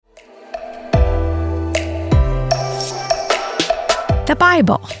the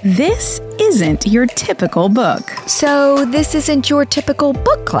Bible. This isn't your typical book. So this isn't your typical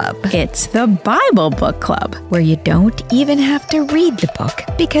book club. It's the Bible Book Club, where you don't even have to read the book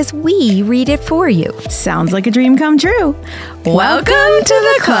because we read it for you. Sounds like a dream come true. Welcome to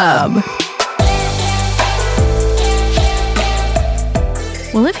the club.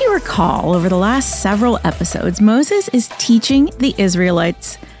 Well, if you recall, over the last several episodes, Moses is teaching the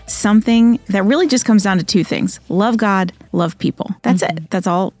Israelites something that really just comes down to two things: love God, love people. That's it. That's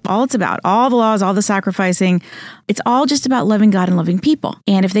all it's about. All the laws, all the sacrificing. It's all just about loving God and loving people.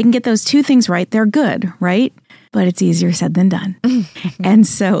 And if they can get those two things right, they're good, right? But it's easier said than done. And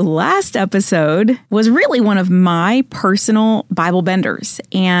so last episode was really one of my personal Bible benders.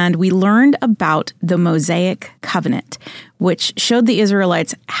 And we learned about the Mosaic covenant, which showed the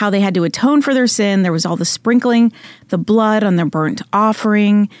Israelites how they had to atone for their sin. There was all the sprinkling, the blood on their burnt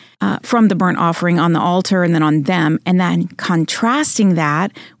offering, from the burnt offering on the altar and then on them. And then contrasting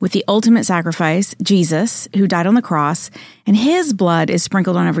that with the ultimate sacrifice, Jesus, who died on the cross, and his blood is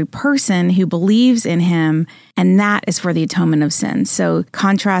sprinkled on every person who believes in him. And that is for the atonement of sin. So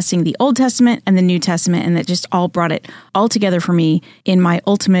contrasting the Old Testament and the New Testament, and that just all brought it all together for me in my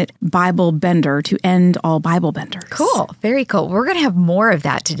ultimate Bible bender to end all Bible benders. Cool. Very cool. We're going to have more of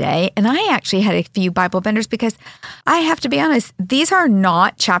that today. And I actually had a few Bible benders because I have to be honest, these are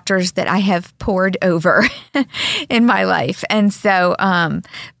not chapters that I have poured over in my life. And so,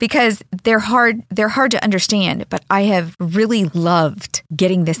 because they're hard to understand, but I have really loved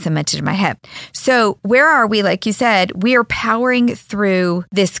getting this cemented in my head. So where are we? Like you said, we are powering through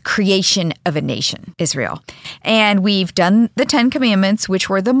this creation of a nation, Israel. And we've done the 10 Commandments, which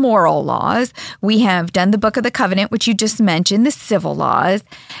were the moral laws. We have done the Book of the Covenant, which you just mentioned, the civil laws.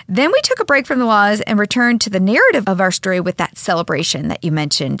 Then we took a break from the laws and returned to the narrative of our story with that celebration that you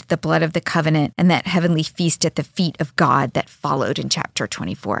mentioned, the blood of the covenant, and that heavenly feast at the feet of God that followed in chapter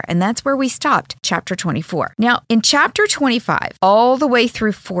 24. And that's where we stopped, chapter 24. Now, in chapter 25, all the way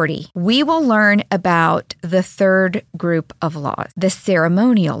through 40, we will learn about the third group of laws, the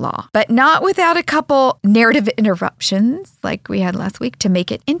ceremonial law, but not without a couple narrative interruptions like we had last week to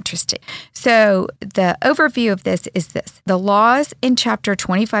make it interesting. So the overview of this is this: the laws in chapter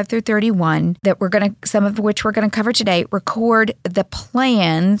 25 through 31 that some of which we're going to cover today, record the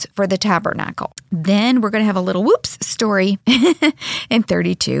plans for the tabernacle. Then we're going to have a little whoops story in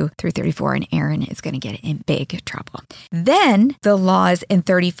 32 through 34, and Aaron is going to get in big trouble. Then the laws in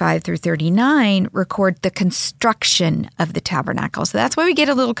 35 through 39 record the construction of the tabernacle. So that's why we get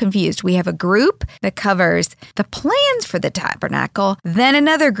a little confused. We have a group that covers the plans for the tabernacle, then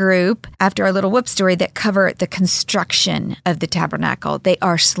another group, after our little whoop story, that cover the construction of the tabernacle. They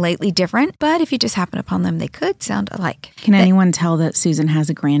are slightly different, but if you just happen upon them, they could sound alike. Can anyone tell that Susan has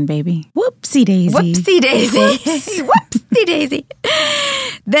a grandbaby? Whoopsie daisy. Whoopsie daisy. Whoopsie daisy.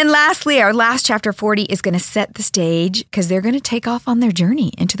 Then lastly, our last chapter 40 is going to set the stage because they're going to take off on their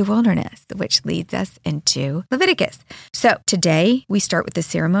journey into the wilderness, which leads us into Leviticus. So today we start with the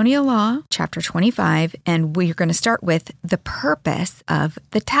ceremonial law, chapter 25, and we're going to start with the purpose of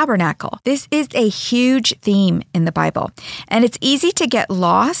the tabernacle. This is a huge theme in the Bible, and it's easy to get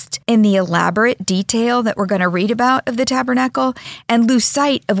lost in the elaborate detail that we're going to read about of the tabernacle and lose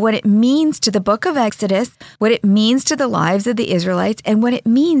sight of what it means to the book of Exodus, what it means to the lives of the Israelites, and what it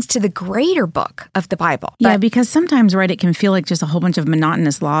means to the greater book of the Bible. Yeah, because sometimes, right, it can feel like just a whole bunch of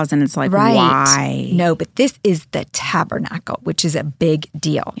monotonous laws, and it's like, right. Why? No, but this is the tabernacle, which is a big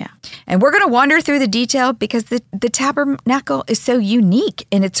deal. Yeah. And we're going to wander through the detail because the tabernacle is so unique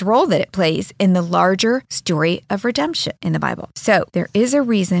in its role that it plays in the larger story of redemption in the Bible. So there is a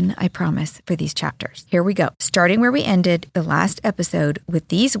reason, I promise, for these chapters. Here we go. Starting where we ended the last episode with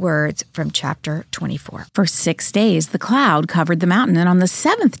these words from chapter 24. For 6 days, the cloud covered the mountain, and on the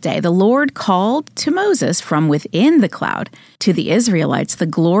seventh day, the Lord called to Moses from within the cloud. To the Israelites, the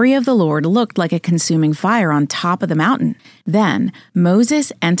glory of the Lord looked like a consuming fire on top of the mountain. Then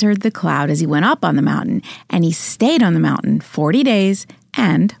Moses entered the cloud as he went up on the mountain, and he stayed on the mountain 40 days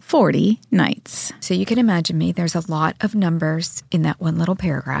and 40 nights. So you can imagine me, there's a lot of numbers in that one little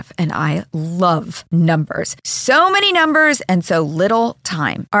paragraph, and I love numbers. So many numbers and so little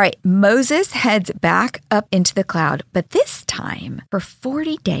time. All right, Moses heads back up into the cloud, but this time for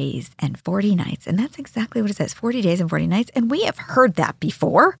 40 days and 40 nights. And that's exactly what it says, 40 days and 40 nights. And we have heard that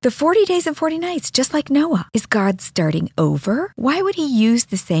before. The 40 days and 40 nights, just like Noah. Is God starting over? Why would he use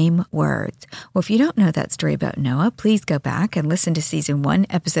the same words? Well, if you don't know that story about Noah, please go back and listen to season Season 1,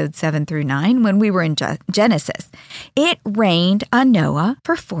 Episode 7 through 9, when we were in Genesis. It rained on Noah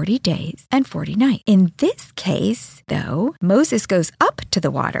for 40 days and 40 nights. In this case, though, Moses goes up to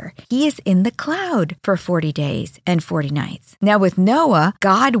the water. He is in the cloud for 40 days and 40 nights. Now with Noah,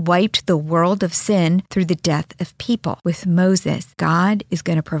 God wiped the world of sin through the death of people. With Moses, God is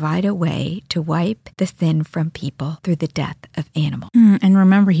going to provide a way to wipe the sin from people through the death of animals. And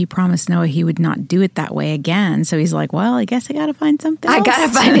remember, he promised Noah he would not do it that way again. So he's like, well, I guess I got to find something else. I got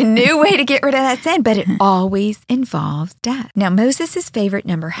to find a new way to get rid of that sin, but it always involves death. Now, Moses' favorite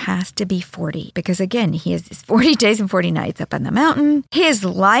number has to be 40 because, again, he has his 40 days and 40 nights up on the mountain. His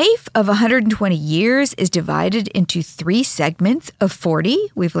life of 120 years is divided into 3 segments of 40.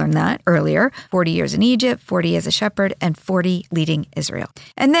 We've learned that earlier. 40 years in Egypt, 40 as a shepherd, and 40 leading Israel.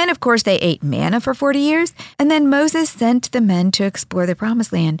 And then, of course, they ate manna for 40 years. And then Moses sent the men to explore the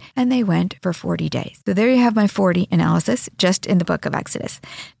promised land, and they went for 40 days. So there you have my 40 analysis just in the book of Exodus.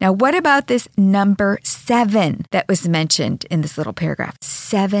 Now, what about this number 7 that was mentioned in this little paragraph?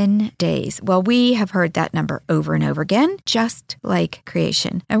 7 days. Well, we have heard that number over and over again, just like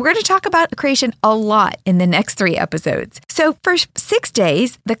creation. And we're going to talk about creation a lot in the next 3 episodes. So for 6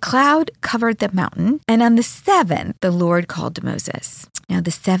 days, the cloud covered the mountain, and on the 7th, the Lord called to Moses. Now,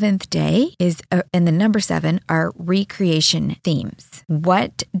 the 7th day is, and the number 7 are recreation themes.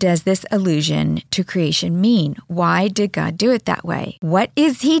 What does this allusion to creation mean? Why did God do it that way? What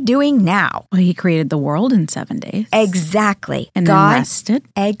is he doing now? Well, he created the world in 7 days. Exactly. And then rested.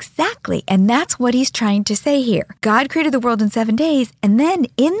 Exactly. And that's what he's trying to say here. God created the world in 7 days, and then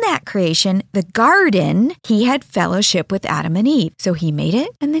in that creation, the garden, he had fellowship with Adam and Eve. So he made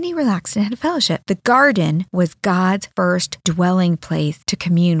it, and then he relaxed and had a fellowship. The garden was God's first dwelling place to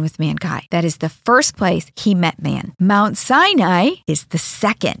commune with mankind. That is the first place he met man. Mount Sinai is the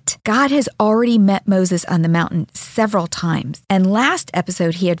second. God has already met Moses on the mountain several times. And last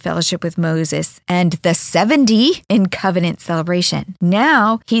episode, he had fellowship with Moses and the 70 in covenant celebration.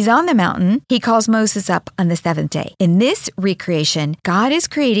 Now he's on the mountain. He calls Moses up on the 7th day. In this recreation, God is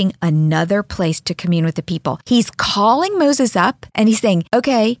creating another place to commune with the people. He's calling Moses up and he's saying,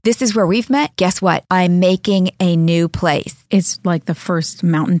 okay, this is where we've met. Guess what? I'm making a new place. It's like the first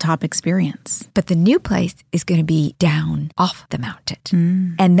mountaintop experience. But the new place is going to be down off the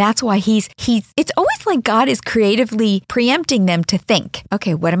mountain. And that's why it's always like God is creatively preempting them to think,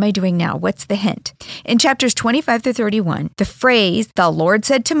 okay, what am I doing now? What's the hint? In chapters 25 through 31, the phrase, the Lord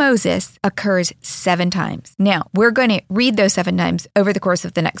said to Moses, occurs 7 times. Now, we're going to read those 7 times over the course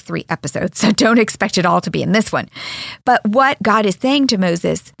of the next 3 episodes, so don't expect it all to be in this one. But what God is saying to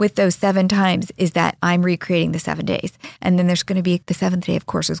Moses with those 7 times is that I'm recreating the 7 days. And then there's going to be the 7th day, of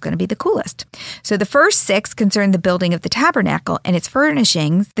course, is going to be the coolest. So the first 6 concern the building of the tabernacle and its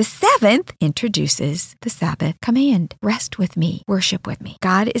furnishings. The 7th introduces the Sabbath command. Rest with me, worship with me.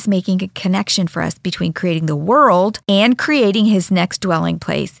 God is making a connection for us between creating the world and creating his next dwelling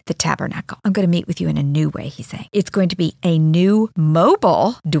place, the tabernacle. I'm going to meet with you in a new way, he's saying. It's going to be a new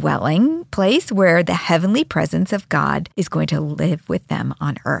mobile dwelling place where the heavenly presence of God is going to live with them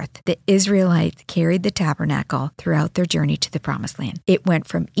on earth. The Israelites carried the tabernacle throughout their journey to the promised land. It went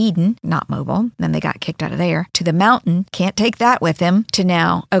from Eden, not mobile, then they got kicked out of there, to the mountain, can't take that with him, to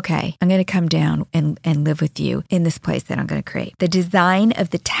now, okay, I'm going to come down and live with you in this place that I'm going to create. The design of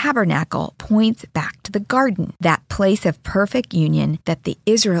the tabernacle points back to the garden, that place of perfect union that the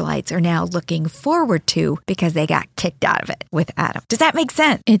Israelites are now looking forward to because they got kicked out of it with Adam. Does that make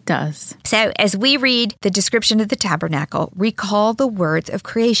sense? It does. So as we read the description of the tabernacle, recall the words of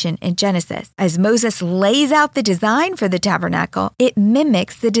creation in Genesis. As Moses lays out the design for the tabernacle, it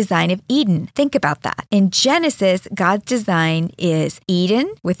mimics the design of Eden. Think about that. In Genesis, God's design is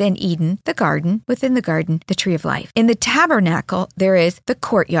Eden, within Eden, the garden, within the garden, the tree of life. In the tabernacle, there is the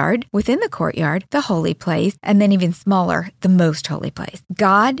courtyard, within the courtyard, the holy place, and then even smaller, the most holy place.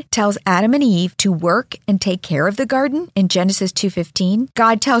 God tells Adam and Eve to work and take care of the garden in Genesis 2:15.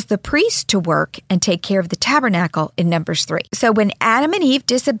 God tells the priests to work and take care of the tabernacle in Numbers 3. So when Adam and Eve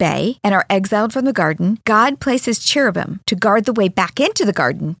disobey and are exiled from the garden, God places cherubim to guard the way back into the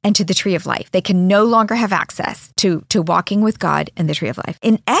garden and to the tree of life. They can no longer have access to walking with God and the tree of life.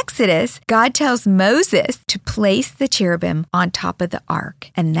 In Exodus, God tells Moses to place the cherubim on top of the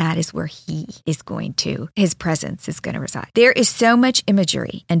ark, and that is where his presence is going to reside. There is so much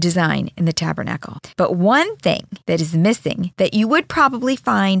imagery and design in the tabernacle, but one thing that is missing that you would probably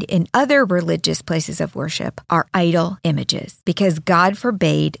find in other religious places of worship are idol images, because God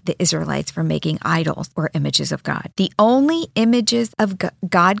forbade the Israelites from making idols or images of God. The only images of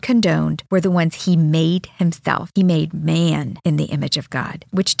God condoned were the ones he made himself. He made man in the image of God. God,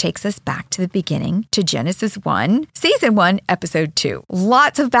 which takes us back to the beginning, to Genesis 1, Season 1, Episode 2.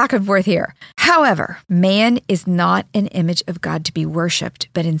 Lots of back and forth here. However, man is not an image of God to be worshipped,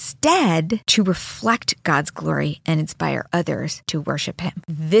 but instead to reflect God's glory and inspire others to worship him.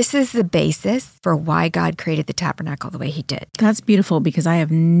 This is the basis for why God created the tabernacle the way he did. That's beautiful because I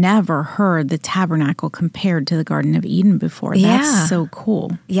have never heard the tabernacle compared to the Garden of Eden before. That's so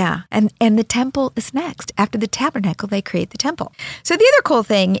cool. Yeah. And the temple is next. After the tabernacle, they create the temple. So the other cool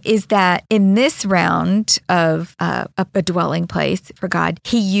thing is that in this round of a dwelling place for God,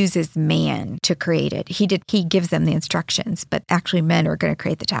 he uses man to create it. He gives them the instructions, but actually men are going to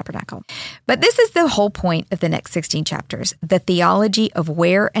create the tabernacle. But this is the whole point of the next 16 chapters, the theology of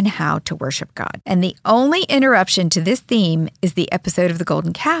where and how to worship God. And the only interruption to this theme is the episode of the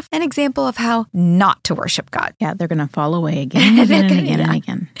golden calf, an example of how not to worship God. Yeah, they're going to fall away again and again and again and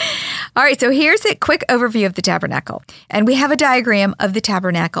again. All right, so here's a quick overview of the tabernacle. And we have a diagram of the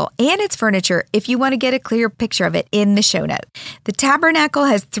tabernacle and its furniture if you want to get a clear picture of it in the show note. The tabernacle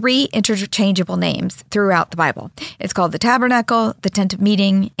has 3 interchangeable names throughout the Bible. It's called the tabernacle, the tent of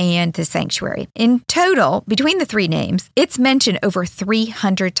meeting, and the sanctuary. In total, between the 3 names, it's mentioned over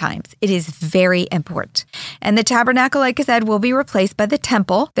 300 times. It is very important. And the tabernacle, like I said, will be replaced by the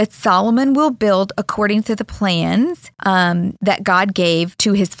temple that Solomon will build according to the plans that God gave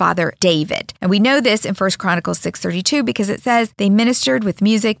to his father David. And we know this in 1 Chronicles 6:32 because it says they ministered with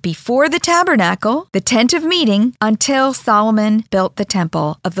music before the tabernacle, the tent of meeting, until Solomon built the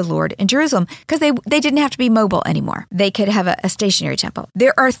temple of the Lord in Jerusalem, because they didn't have to be mobile anymore. They could have a stationary temple.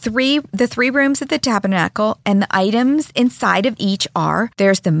 There are the three rooms of the tabernacle, and the items inside of each are,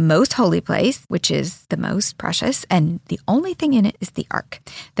 there's the most holy place, which is the most precious, and the only thing in it is the ark.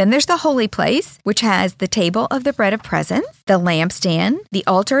 Then there's the holy place, which has the table of the bread of presence, the lampstand, the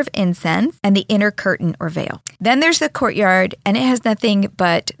altar of incense, and the inner curtain or veil. Then there's the courtyard, and it has nothing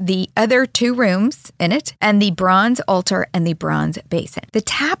but the other 2 rooms in it, and the bronze altar and the bronze basin. The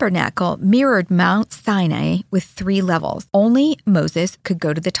tabernacle mirrored Mount Sinai with 3 levels. Only Moses could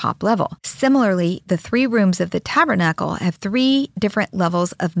go to the top level. Similarly, the 3 rooms of the tabernacle have 3 different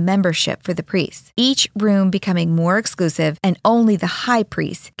levels of membership for the priests, each room becoming more exclusive, and only the high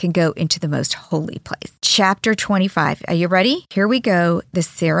priest can go into the most holy place. Chapter 25. Are you ready? Here we go. The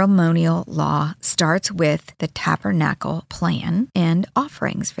ceremonial law starts with the tabernacle plan and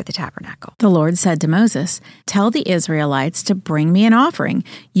offerings for the tabernacle. The Lord said to Moses, "Tell the Israelites to bring me an offering.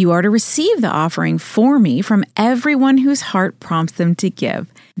 You are to receive the offering for me from everyone whose heart prompts them to give.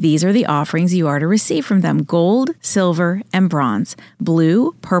 These are the offerings you are to receive from them: gold, silver, and bronze,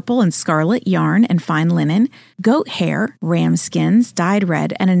 blue, purple, and scarlet yarn and fine linen, goat hair, ram skins dyed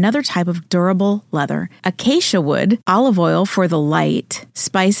red, and another type of durable leather, acacia wood, olive oil for the light,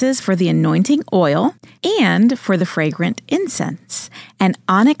 spices for the anointing oil, and for the fragrant incense, and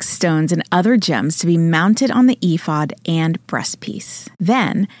onyx stones and other gems to be mounted on the ephod and breastpiece.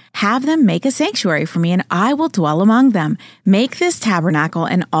 Then have them make a sanctuary for me, and I will dwell among them. Make this tabernacle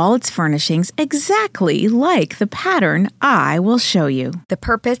and all its furnishings exactly like the pattern I will show you." The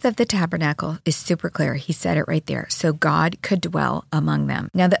purpose of the tabernacle is super clear. He said it right there. So God could dwell among them.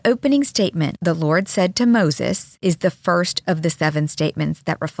 Now, the opening statement, the Lord said to Moses, is the first of the 7 statements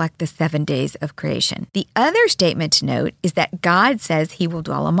that reflect the 7 days of creation. The other statement to note is that God says he will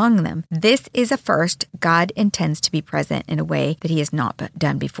dwell among them. This is a first. God intends to be present in a way that he has not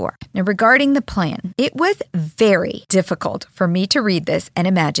done before. Now, regarding the plan, it was very difficult for me to read this and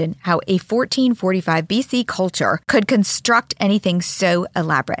imagine how a 1445 BC culture could construct anything so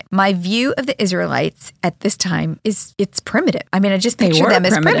elaborate. My view of the Israelites at this time is it's primitive. I mean, I just picture them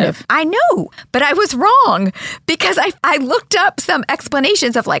as primitive. I know, but I was wrong because I looked up some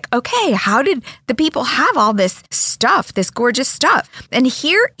explanations of like, okay, how did the people have all this stuff, this gorgeous stuff? And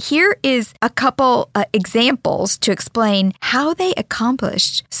here is a couple examples to explain how they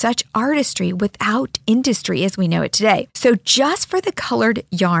accomplished such artistry without industry as we know it today. So just for the colored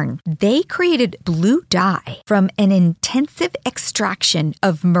yarn, they created blue dye from an intensive extraction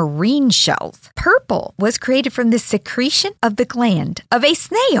of marine shells. Purple was created from the secretion of the gland of a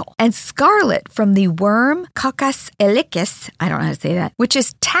snail, and scarlet from the worm Coccus ilicis, I don't know how to say that, which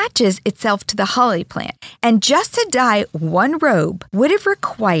attaches itself to the holly plant. And just to dye one robe would have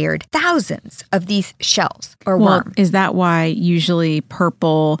required thousands of these shells or worms. Is that why usually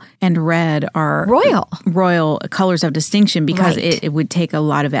purple and red are royal colors of distinction? Because it would take a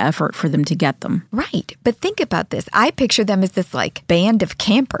lot of effort for them to get them. Right. But think about this. I picture them as this like band of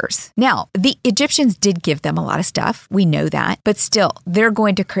campers. Now, the Egyptians did give them a lot of stuff. We know that. But still, they're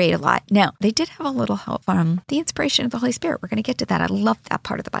going to create a lot. Now, they did have a little help from the inspiration of the Holy Spirit. We're going to get to that. I love that that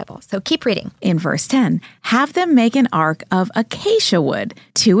part of the Bible. So keep reading. In verse 10, have them make an ark of acacia wood,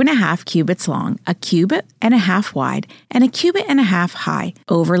 2.5 cubits long, 1.5 cubits wide, and 1.5 cubits high.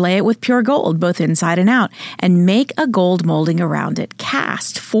 Overlay it with pure gold, both inside and out, and make a gold molding around it.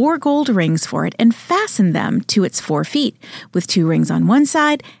 Cast 4 gold rings for it, and fasten them to its 4 feet, with 2 rings on one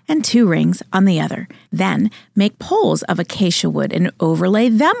side and 2 rings on the other. Then make poles of acacia wood and overlay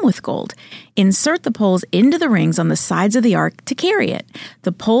them with gold. Insert the poles into the rings on the sides of the ark to carry it.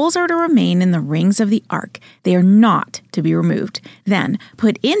 The poles are to remain in the rings of the ark. They are not to be removed. Then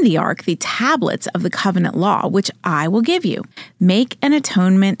put in the ark the tablets of the covenant law, which I will give you. Make an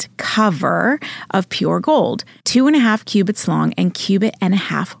atonement cover of pure gold, 2.5 cubits long and 1.5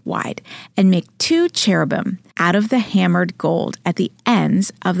 cubits wide, and make 2 cherubim out of the hammered gold at the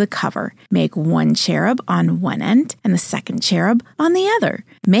ends of the cover. Make 1 cherub on one end and the 2nd cherub on the other.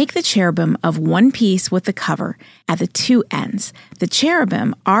 Make the cherubim of one piece with the cover at the 2 ends. The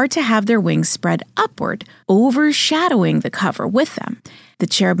cherubim are to have their wings spread upward, overshadowing the cover with them. The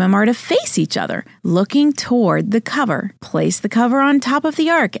cherubim are to face each other, looking toward the cover. Place the cover on top of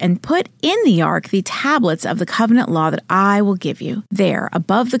the ark and put in the ark the tablets of the covenant law that I will give you. There,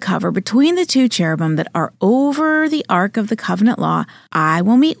 above the cover, between the 2 cherubim that are over the ark of the covenant law, I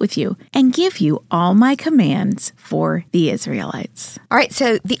will meet with you and give you all my commands for the Israelites. All right,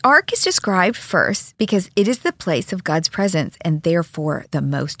 so the ark is described first because it is the place of God's presence and therefore the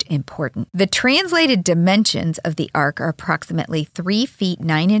most important. The translated dimensions of the ark are approximately 3 feet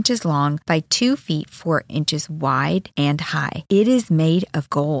 9 inches long by 2 feet 4 inches wide and high. It is made of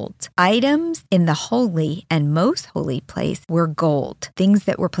gold. Items in the holy and most holy place were gold. Things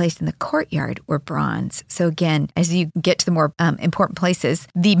that were placed in the courtyard were bronze. So again, as you get to the more important places,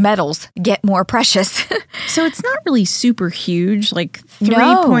 the metals get more precious. So it's not really super huge, like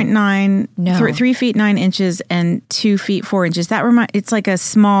 3.9, 3 feet 9 inches and 2 feet 4 inches. It's like a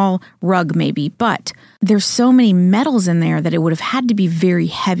small rug maybe, but there's so many metals in there that it would have had to be very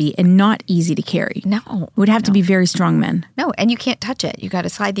heavy and not easy to carry. No. It would have to be very strong men. No, and you can't touch it. You got to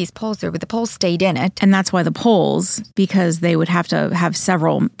slide these poles through, but the poles stayed in it. And that's why the poles, because they would have to have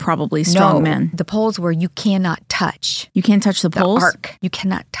several probably strong men. The poles were you cannot touch. You can't touch the poles? The ark. You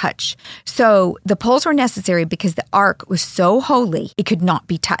cannot touch. So the poles were necessary because the ark was so holy, it could not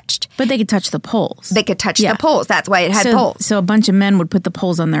be touched. But they could touch the poles. They could touch the poles. That's why it had poles. So a bunch of men would put the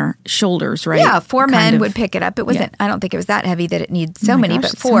poles on their shoulders, right? Yeah, 4 men would pick it up. It wasn't, I don't think it was that heavy that it needed so many,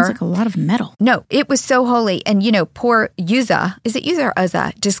 but 4. Sounds like a lot of metal. No, it was so holy. And, poor Uzzah, is it Uzzah or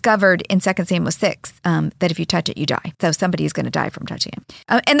Uzzah, discovered in 2 Samuel 6 that if you touch it, you die. So somebody's going to die from touching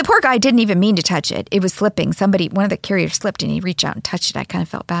it. And the poor guy didn't even mean to touch it. It was slipping. One of the carriers slipped and he reached out and touched it. I kind of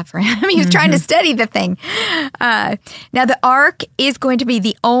felt bad for him. He was trying to steady the thing. Now, the ark is going to be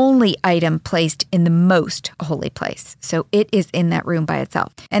the only item placed in the most holy place. So it is in that room by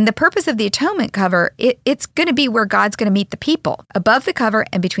itself. And the purpose of the atonement cover, it's going to be where God's going to meet the people, above the cover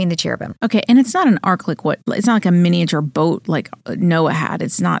and between the cherubim. Okay, and it's not an ark like what? It's not like a miniature boat like Noah had.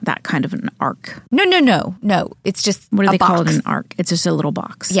 It's not that kind of an ark. No. It's just what do they box. call it? An ark? It's just a little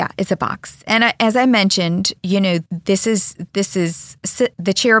box. Yeah, it's a box. And as I mentioned, this is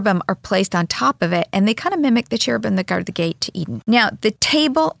the cherubim are placed on top of it, and they kind of mimic the cherubim that guard the gate to Eden. Now, the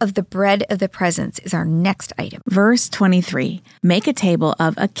table of the bread of the presence is our next item. Verse 23, make a table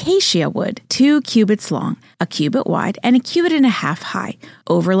of acacia wood, 2 cubits long, 1 cubit wide, and 1.5 cubits high.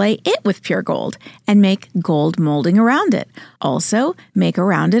 Overlay it with pure gold, and make gold molding around it. Also, make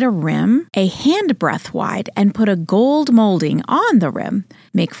around it a rim, a handbreadth wide, and put a gold molding on the rim.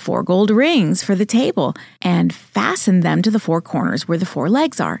 Make 4 gold rings for the table, and fasten them to the 4 corners where the 4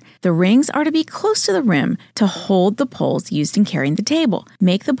 legs are. The rings are to be close to the rim to hold the poles used in carrying the table.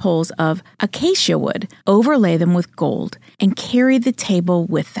 Make the poles of acacia wood, overlay them with gold, and carry the table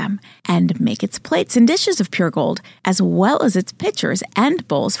with them, and make its plates and dishes of pure gold, as well as its pitchers and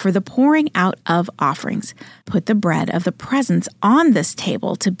bowls for the pouring out of offerings. Put the bread of the presence on this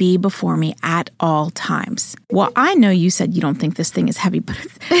table to be before me at all times. Well, I know you said you don't think this thing is heavy, but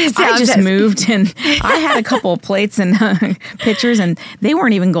I just moved and I had a couple of plates and pitchers, and they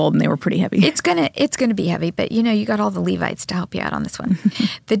weren't even gold, and they were pretty heavy. It's gonna be heavy, but you got all the Levites to help you out on this one.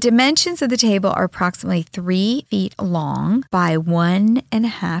 The dimensions of the table are approximately 3 feet long by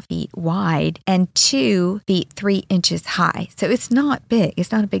 1.5 feet wide and and 2 feet 3 inches high. So it's not big.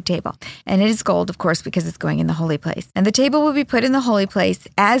 It's not a big table. And it is gold, of course, because it's going in the holy place. And the table will be put in the holy place,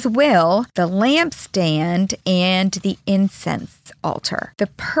 as will the lampstand and the incense altar. The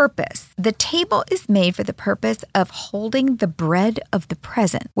purpose. The table is made for the purpose of holding the bread of the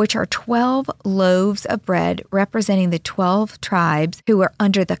present, which are 12 loaves of bread representing the 12 tribes who are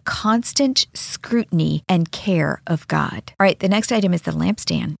under the constant scrutiny and care of God. All right, the next item is the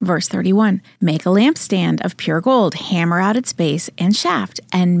lampstand. Verse 31, make a lampstand of pure gold, hammer out its base and shaft,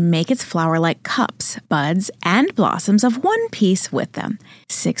 and make its flower like cups, buds, and blossoms of one piece with them.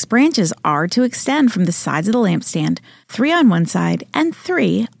 6 branches are to extend from the sides of the lampstand, 3 on one side and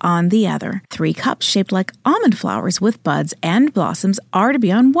 3 on the other. 3 cups shaped like almond flowers with buds and blossoms are to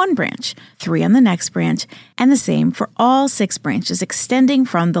be on one branch, 3 on the next branch, and the same for all 6 branches extending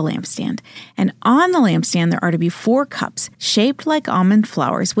from the lampstand. And on the lampstand there are to be 4 cups shaped like almond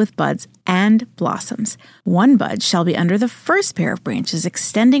flowers with buds and blossoms. 1 bud shall be under the first pair of branches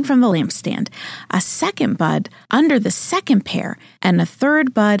extending from the lampstand, a second bud under the second pair, and a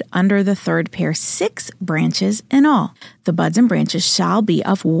third bud under the third pair, 6 branches in all. The buds and branches shall be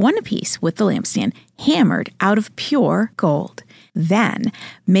of one piece with the lampstand, hammered out of pure gold. Then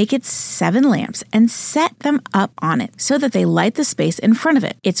make it 7 lamps and set them up on it so that they light the space in front of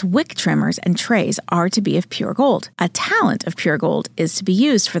it. Its wick trimmers and trays are to be of pure gold. A talent of pure gold is to be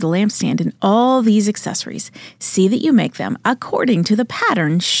used for the lampstand and all these accessories. See that you make them according to the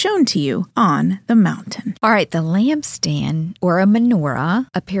pattern shown to you on the mountain. All right, the lampstand, or a menorah,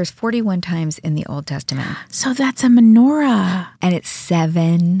 appears 41 times in the Old Testament. So that's a menorah. And it's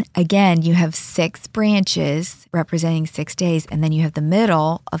 7. Again, you have 6 branches representing 6 days, and then you have the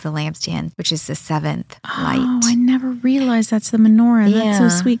middle of the lampstand, which is the 7th light. Oh, I never realized that's the menorah. That's so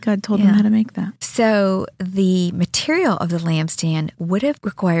sweet. God told them how to make that. So the material of the lampstand would have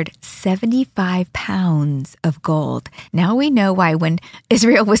required 75 pounds of gold. Now we know why when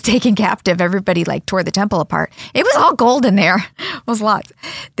Israel was taken captive, everybody tore the temple apart. It was all gold in there. It was lots.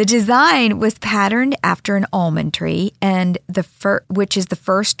 The design was patterned after an almond tree, and which is the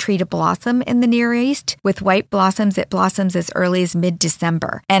first tree to blossom in the Near East. With white blossoms, it blossoms as early as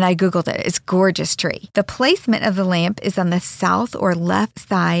mid-December. And I Googled it. It's a gorgeous tree. The placement of the lamp is on the south or left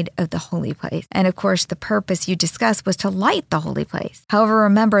side of the holy place. And of course, the purpose you discussed was to light the holy place. However,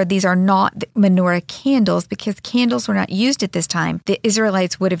 remember, these are not menorah candles because candles were not used at this time. The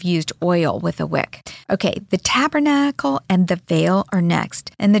Israelites would have used oil with a wick. Okay, the tabernacle and the veil are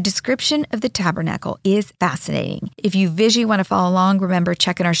next. And the description of the tabernacle is fascinating. If you visually want to follow along, remember,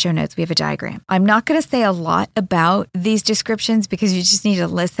 check in our show notes. We have a diagram. I'm not going to say a lot about these descriptions because you just need to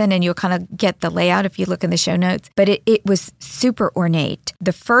listen and you'll kind of get the layout if you look in the show notes. But it was super ornate.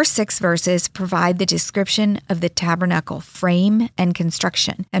 The first 6 verses provide the description of the tabernacle frame and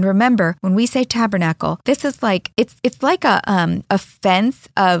construction. And remember, when we say tabernacle, this is it's like a fence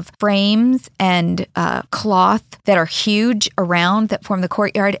of frames and cloth that are huge around that form the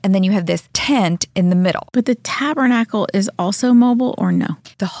courtyard, and then you have this tent in the middle. But the tabernacle is also mobile, or no?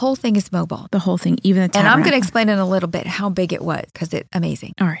 The whole thing is mobile. The whole thing, even the tabernacle. And I'm going to explain in a little bit how big it was because it's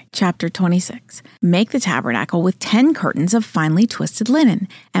amazing. All right, chapter 26. Make the tabernacle with 10 curtains of finely twisted linen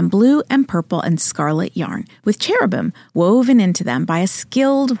and blue and purple and scarlet yarn, with cherubim woven into them by a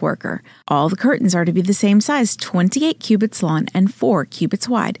skilled worker. All the curtains are to be the same size, 28 cubits long and 4 cubits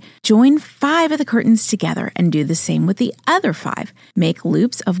wide. Join 5 of the curtains together and do the same with the other 5. Make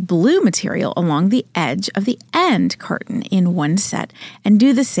loops of blue material along the edge of the end curtain in one set, and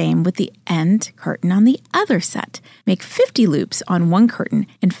do the same with the end curtain on the other set. Make 50 loops on one curtain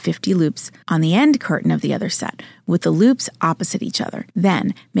and 50 loops on the end curtain of the other set, with the loops opposite each other.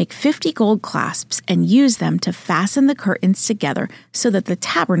 Then make 50 gold clasps and use them to fasten the curtains together so that the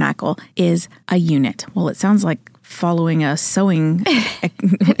tabernacle is a unit. Well, it sounds like following a sewing.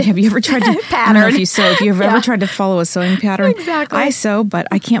 Have you ever tried to pattern? I don't know if you sew. If you've ever tried to follow a sewing pattern, Exactly. I sew, but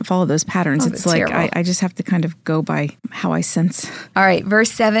I can't follow those patterns. It's like terrible. I just have to kind of go by how I sense. All right,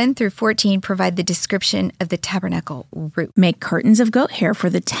 verse 7 through 14 provide the description of the tabernacle roof. Make curtains of goat hair for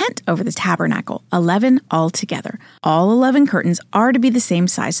the tent over the tabernacle, 11 altogether. All 11 curtains are to be the same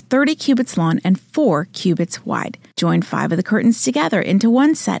size, 30 cubits long and 4 cubits wide. Join 5 of the curtains together into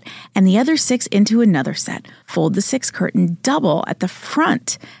one set and the other 6 into another set. Fold the 6th curtain double at the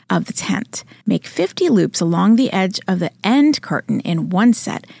front of the tent. Make 50 loops along the edge of the end curtain in one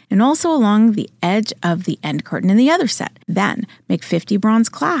set and also along the edge of the end curtain in the other set. Then make 50 bronze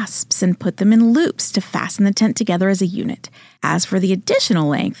clasps and put them in loops to fasten the tent together as a unit. As for the additional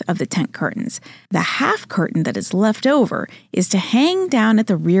length of the tent curtains, the half curtain that is left over is to hang down at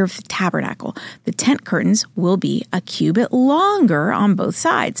the rear of the tabernacle. The tent curtains will be a cubit longer on both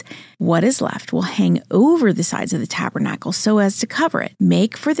sides. What is left will hang over the sides of the tabernacle so as to cover it.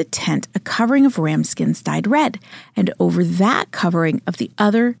 Make for the tent a covering of ram skins dyed red, and over that covering of the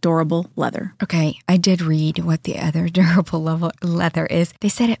other durable leather. Okay, I did read what the other durable leather is. They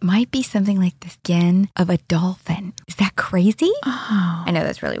said it might be something like the skin of a dolphin. Is that crazy? Oh. I know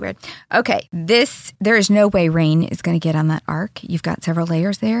that's really weird. Okay, there is no way rain is going to get on that ark. You've got several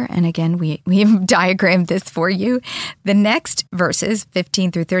layers there. And again, we have diagrammed this for you. The next verses,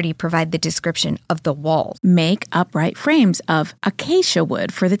 15 through 30, provide the description of the walls. Make upright frames of acacia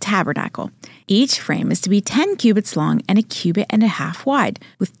wood for the tabernacle. Each frame is to be 10 cubits long and a cubit and a half wide,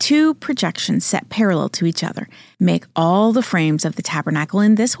 with 2 projections set parallel to each other. Make all the frames of the tabernacle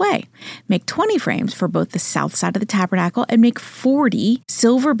in this way. Make 20 frames for both the south side of the tabernacle and make 40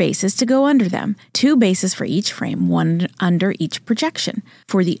 silver bases to go under them, 2 bases for each frame, 1 under each projection.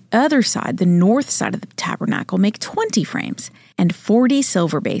 For the other side, the north side of the tabernacle, make 20 frames and 40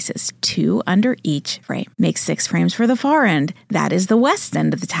 silver bases, 2 under each frame. Make 6 frames for the far end, that is the west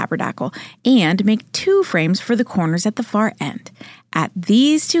end of the tabernacle, and make 2 frames for the corners at the far end. At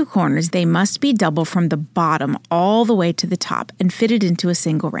these 2 corners, they must be double from the bottom all the way to the top and fitted into a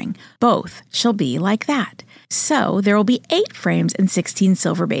single ring. Both shall be like that. So there will be 8 frames and 16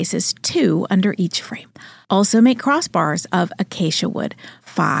 silver bases, 2 under each frame. Also make crossbars of acacia wood,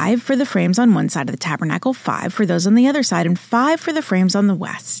 5 for the frames on one side of the tabernacle, 5 for those on the other side, and 5 for the frames on the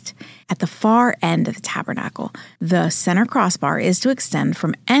west. At the far end of the tabernacle, the center crossbar is to extend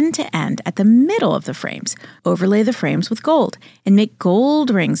from end to end at the middle of the frames. Overlay the frames with gold and make gold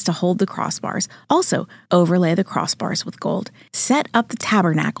rings to hold the crossbars. Also, overlay the crossbars with gold. Set up the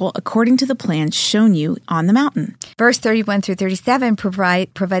tabernacle according to the plans shown you on the mountain. Verse 31 through 37 provide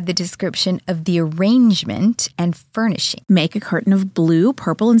the description of the arrangement and furnishing. Make a curtain of blue,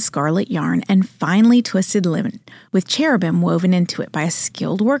 purple, and scarlet yarn and finely twisted linen, with cherubim woven into it by a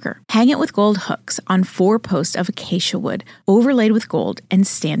skilled worker. Hang it with gold hooks on 4 posts of acacia wood, overlaid with gold and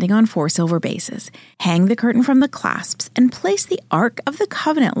standing on 4 silver bases. Hang the curtain from the clasps and place the Ark of the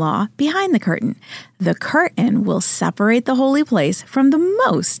Covenant Law behind the curtain. The curtain will separate the holy place from the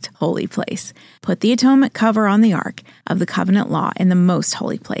most holy place. Put the atonement cover on the Ark of the Covenant Law in the most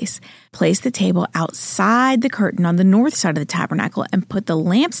holy place. Place the table outside the curtain on the north side of the tabernacle and put the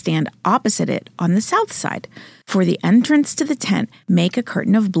lampstand opposite it on the south side. For the entrance to the tent, make a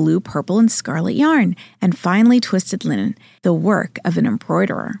curtain of blue, purple, and scarlet yarn and finely twisted linen, the work of an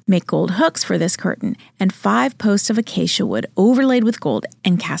embroiderer. Make gold hooks for this curtain and 5 posts of acacia wood overlaid with gold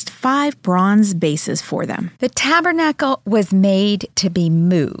and cast 5 bronze bases for them. The tabernacle was made to be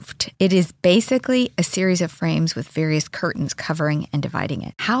moved. It is basically a series of frames with various curtains covering and dividing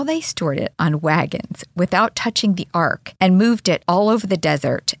it. How they stored it on wagons without touching the ark and moved it all over the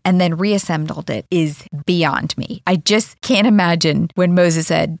desert and then reassembled it is beyond me. I just can't imagine when Moses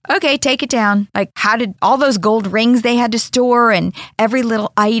said, okay, take it down. Like, how did all those gold rings they had to store and every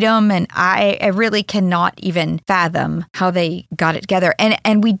little item, and I really cannot even fathom how they got it together.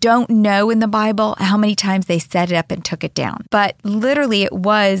 And we don't know in the Bible how many times they set it up and took it down. But literally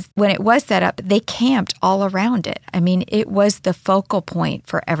when it was set up, they camped all around it. I mean, it was the focal point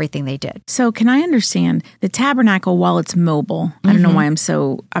for everything they did. So can I understand the tabernacle while it's mobile? I don't know why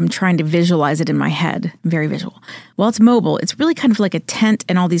I'm trying to visualize it in my head. I'm very visual. While it's mobile, it's really kind of like a tent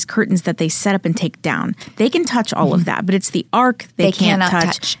and all these curtains that they set up and take down. They can touch all of that, but it's the ark they can't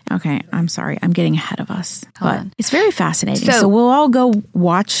touch. Okay, I'm sorry. I'm getting ahead of us. But it's very fascinating. So we'll all go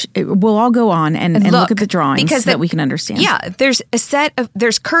on and look at the drawings so that we can understand. Yeah,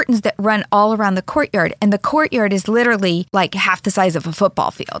 there's curtains that run all around the courtyard, and the courtyard is literally like half the size of a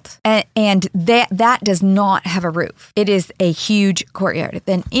football field. And that does not have a roof. It is a huge courtyard.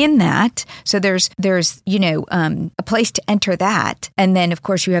 Then in that, so there's a place to enter that. And then, of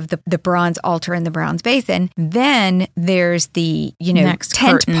course, you have the bronze altar and the bronze basin. Then there's the, next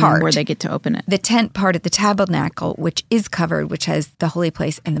tent part where they get to open it. The tent part of the tabernacle, which is covered, which has the holy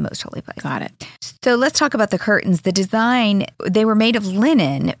place and the most holy place. Got it. So let's talk about the curtains. The design, they were made of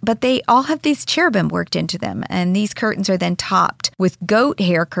linen, but they all have these cherubim worked into them. And these curtains are then topped with goat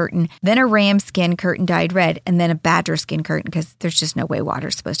hair curtain, then a ram skin curtain dyed red, and then a badger skin curtain because there's just no way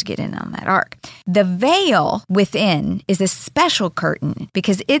water's supposed to get in on that ark. The veil within is a special curtain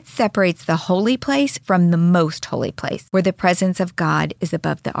because it separates the holy place from the most holy place, where the presence of God is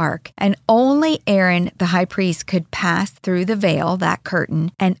above the ark. And only Aaron, the high priest, could pass through the veil, that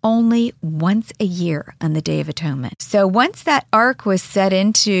curtain, and only once a year on the Day of Atonement. So once that ark was set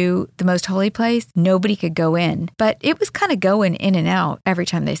into the most holy place, nobody could go in. But it was kind of going in and out every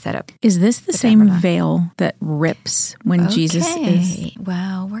time they set up. Is this the same veil that rips when Jesus is?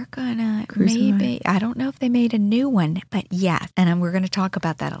 Well, we're gonna crucified? maybe. I don't know if they made a new one, but yes. And we're going to talk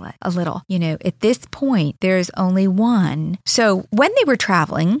about that a little. You know, at this point, there's only one. So when they were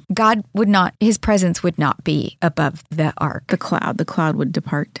traveling, God would not, his presence would not be above the ark. The cloud would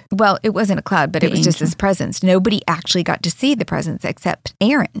depart. Well, it wasn't a cloud, but it was just his presence. Nobody actually got to see the presence except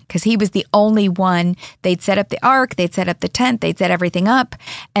Aaron, because he was the only one. They'd set up the ark, they'd set up the tent, they'd set everything up,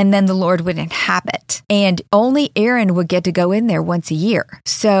 and then the Lord would inhabit. And only Aaron would get to go in there once a year.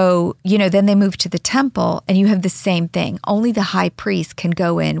 So, you know, then they moved to the temple, and you have the same thing. Only the high priest can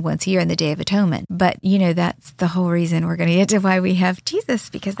go in once a year in the Day of Atonement. But, you know, that's the whole reason we're going to get to why we have Jesus,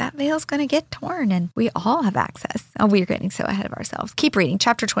 because that veil's going to get torn and we all have access. Oh, we're getting so ahead of ourselves. Keep reading.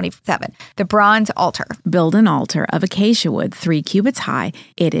 Chapter 27, the bronze altar. Build an altar of acacia wood 3 cubits high.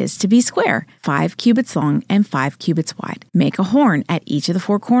 It is to be square, 5 cubits long and 5 cubits wide. Make a horn at each of the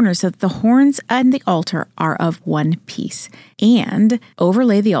 4 corners so that the horns and the altar are of one piece. And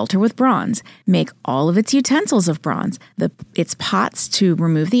overlay the altar with bronze. Make all of its utensils of bronze, its pots to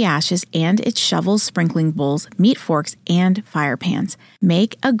remove the ashes, and its shovels, sprinkling bowls, meat forks, and fire pans.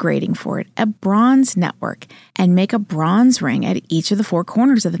 Make a grating for it, a bronze network, and make a bronze ring at each of the 4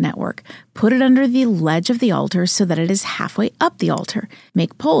 corners of the network. Put it under the ledge of the altar so that it is halfway up the altar.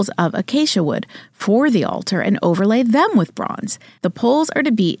 Make poles of acacia wood for the altar and overlay them with bronze. The poles are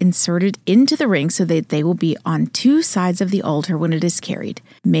to be inserted into the ring so that they will be on 2 sides of the altar when it is carried.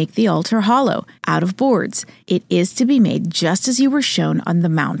 Make the altar hollow, out of boards. It is to be made just as you were shown on the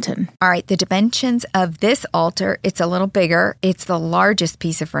mountain. All right, the dimensions of this altar, it's a little bigger. It's the largest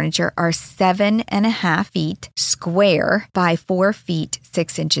piece of furniture, are 7.5 feet square by 4 feet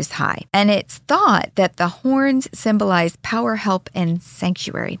 6 inches high. And it's thought that the horns symbolize power, help, and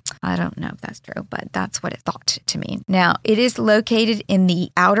sanctuary. I don't know if that's true, but that's what it's thought to mean. Now, it is located in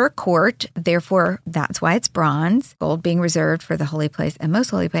the outer court, therefore that's why it's bronze, gold being reserved for the holy place and most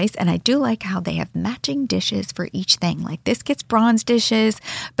holy place. And I do like how they have matching dishes for each thing. Like this gets bronze dishes,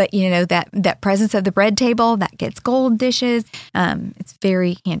 but you know, that presence of the bread table, that gets gold dishes. It's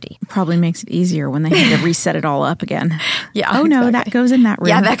very handy. Probably makes it easier when they have to reset it all up again. Yeah. Oh no, exactly. that goes in that room.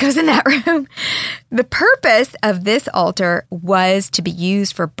 Yeah, that goes in that room. The purpose of this altar was to be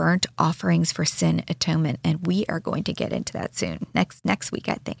used for burnt offerings for sin atonement. And we are going to get into that soon. Next week,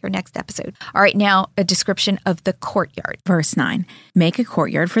 I think, or next episode. All right, now a description of the courtyard. Verse 9, make a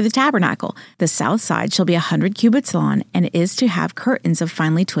courtyard for the tabernacle. The south side shall be 100 cubits long, and is to have curtains of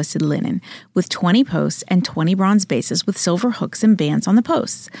finely twisted linen, with 20 posts and 20 bronze bases with silver hooks and bands on the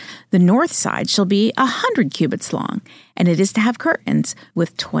posts. The north side shall be 100 cubits long, and it is to have curtains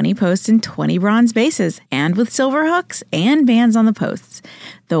with 20 posts and 20 bronze bases, and with silver hooks and bands on the posts.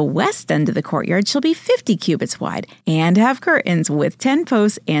 The west end of the courtyard shall be 50 cubits wide, and have curtains with 10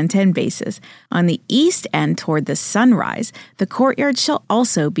 posts and 10 bases. On the east end toward the sunrise, the courtyard shall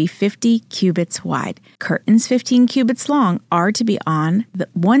also be 50 cubits wide. Curtains 15 cubits long are to be on the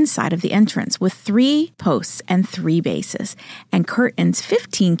one side of the entrance, with 3 posts and 3 bases. And curtains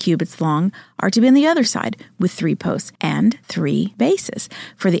 15 cubits long are to be on the other side, with 3 posts and 3 bases.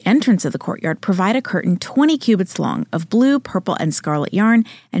 For the entrance of the courtyard, provide a curtain 20 cubits long of blue, purple, and scarlet yarn,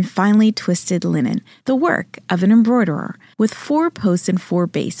 and finely twisted linen, the work of an embroiderer, with 4 posts and 4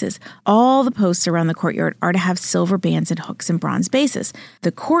 bases. All the posts around the courtyard are to have silver bands and hooks and bronze bases.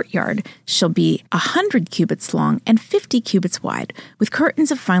 The courtyard shall be 100 cubits long and 50 cubits wide, with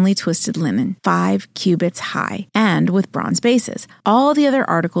curtains of finely twisted linen, 5 cubits high, and with bronze bases. All the other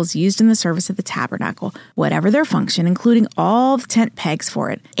articles used in the service of the tabernacle, whatever their function, including all the tent pegs for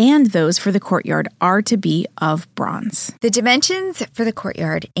it, and those for the courtyard, are to be of bronze. The dimensions for the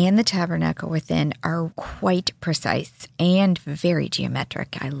courtyard and the tabernacle within are quite precise and very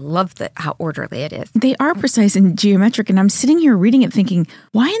geometric. I love how orderly it is. They are precise and geometric, and I'm sitting here reading it thinking,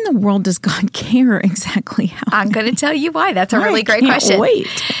 why in the world does God care exactly how? I'm going to tell you why. That's a really great question. Wait.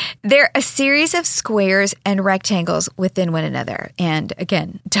 They're a series of squares and rectangles within one another. And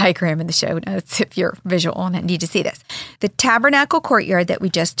again, diagram in the show notes if you're visual and need to see this. The tabernacle courtyard that we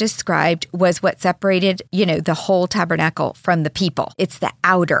just described was what separated, the whole tabernacle from the people. It's the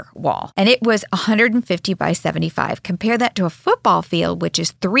outer wall. And it was 150 by 75. Compare that to a football field, which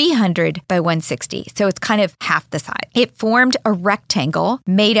is 300 by 160. So it's kind of half the size. It formed a rectangle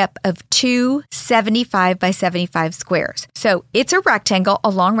made up of 2 75 by 75 squares. So it's a rectangle, a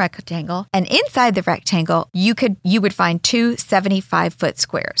long rectangle. And inside the rectangle, you would find 2 75-foot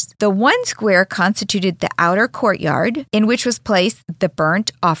squares. The one square constituted the outer courtyard, in which was placed the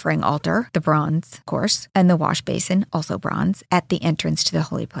burnt offering altar, the bronze, of course, and the wash basin, also bronze, at the entrance entrance to the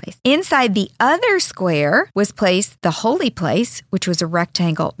holy place. Inside the other square was placed the holy place, which was a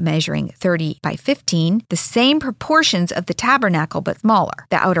rectangle measuring 30 by 15, the same proportions of the tabernacle but smaller,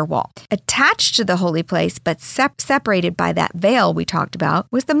 the outer wall. Attached to the holy place but separated by that veil we talked about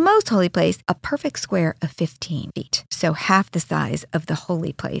was the most holy place, a perfect square of 15 feet. So half the size of the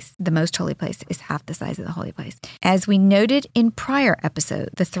holy place. The most holy place is half the size of the holy place. As we noted in prior episode,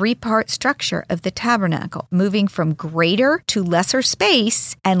 the three-part structure of the tabernacle, moving from greater to lesser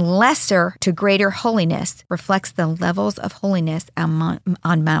space and lesser to greater holiness, reflects the levels of holiness on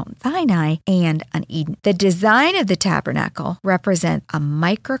Mount Sinai and on Eden. The design of the tabernacle represents a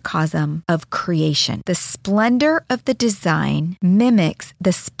microcosm of creation. The splendor of the design mimics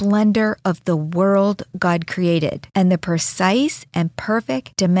the splendor of the world God created, and the precise and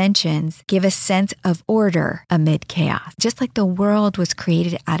perfect dimensions give a sense of order amid chaos. Just like the world was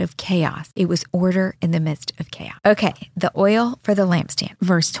created out of chaos, it was order in the midst of chaos. Okay, the oil for the lampstand.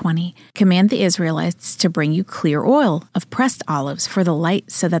 Verse 20, command the Israelites to bring you clear oil of pressed olives for the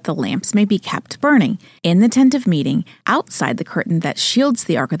light so that the lamps may be kept burning. In the tent of meeting, outside the curtain that shields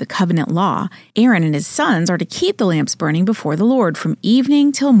the ark of the covenant law, Aaron and his sons are to keep the lamps burning before the Lord from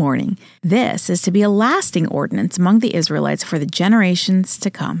evening till morning. This is to be a lasting ordinance among the Israelites for the generations to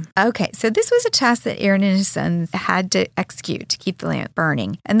come. Okay, so this was a task that Aaron and his sons had to execute to keep the lamp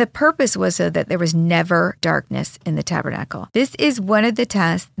burning. And the purpose was so that there was never darkness in the tabernacle. This is one of the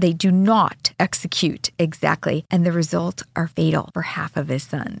tasks they do not execute exactly, and the results are fatal for half of his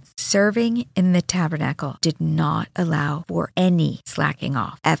sons. Serving in the tabernacle did not allow for any slacking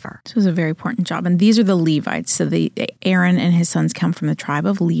off, ever. This was a very important job. And these are the Levites. So Aaron and his sons come from the tribe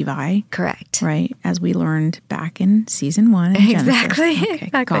of Levi. Correct. Right? As we learned back in season 1. Exactly. Okay,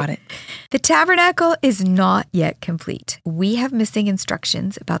 exactly. Got it. The tabernacle is not yet complete. We have missing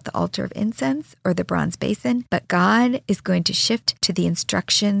instructions about the altar of incense or the bronze basin, but God is going to shift to the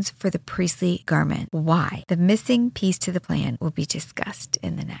instructions for the priestly garment. Why? The missing piece to the plan will be discussed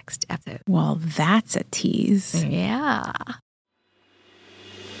in the next episode. Well, that's a tease. Yeah.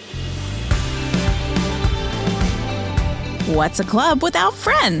 What's a club without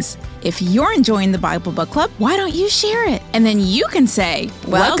friends? If you're enjoying the Bible Book Club, why don't you share it? And then you can say,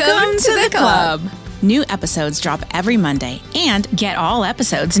 Welcome to the club. New episodes drop every Monday, and get all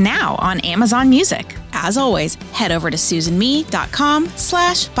episodes now on Amazon Music. As always, head over to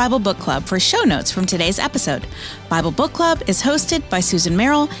susanme.com/Bible Book Club for show notes from today's episode. Bible Book Club is hosted by Susan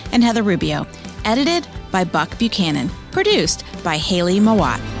Merrill and Heather Rubio, edited by Buck Buchanan, produced by Haley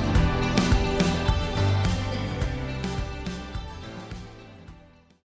Mawat.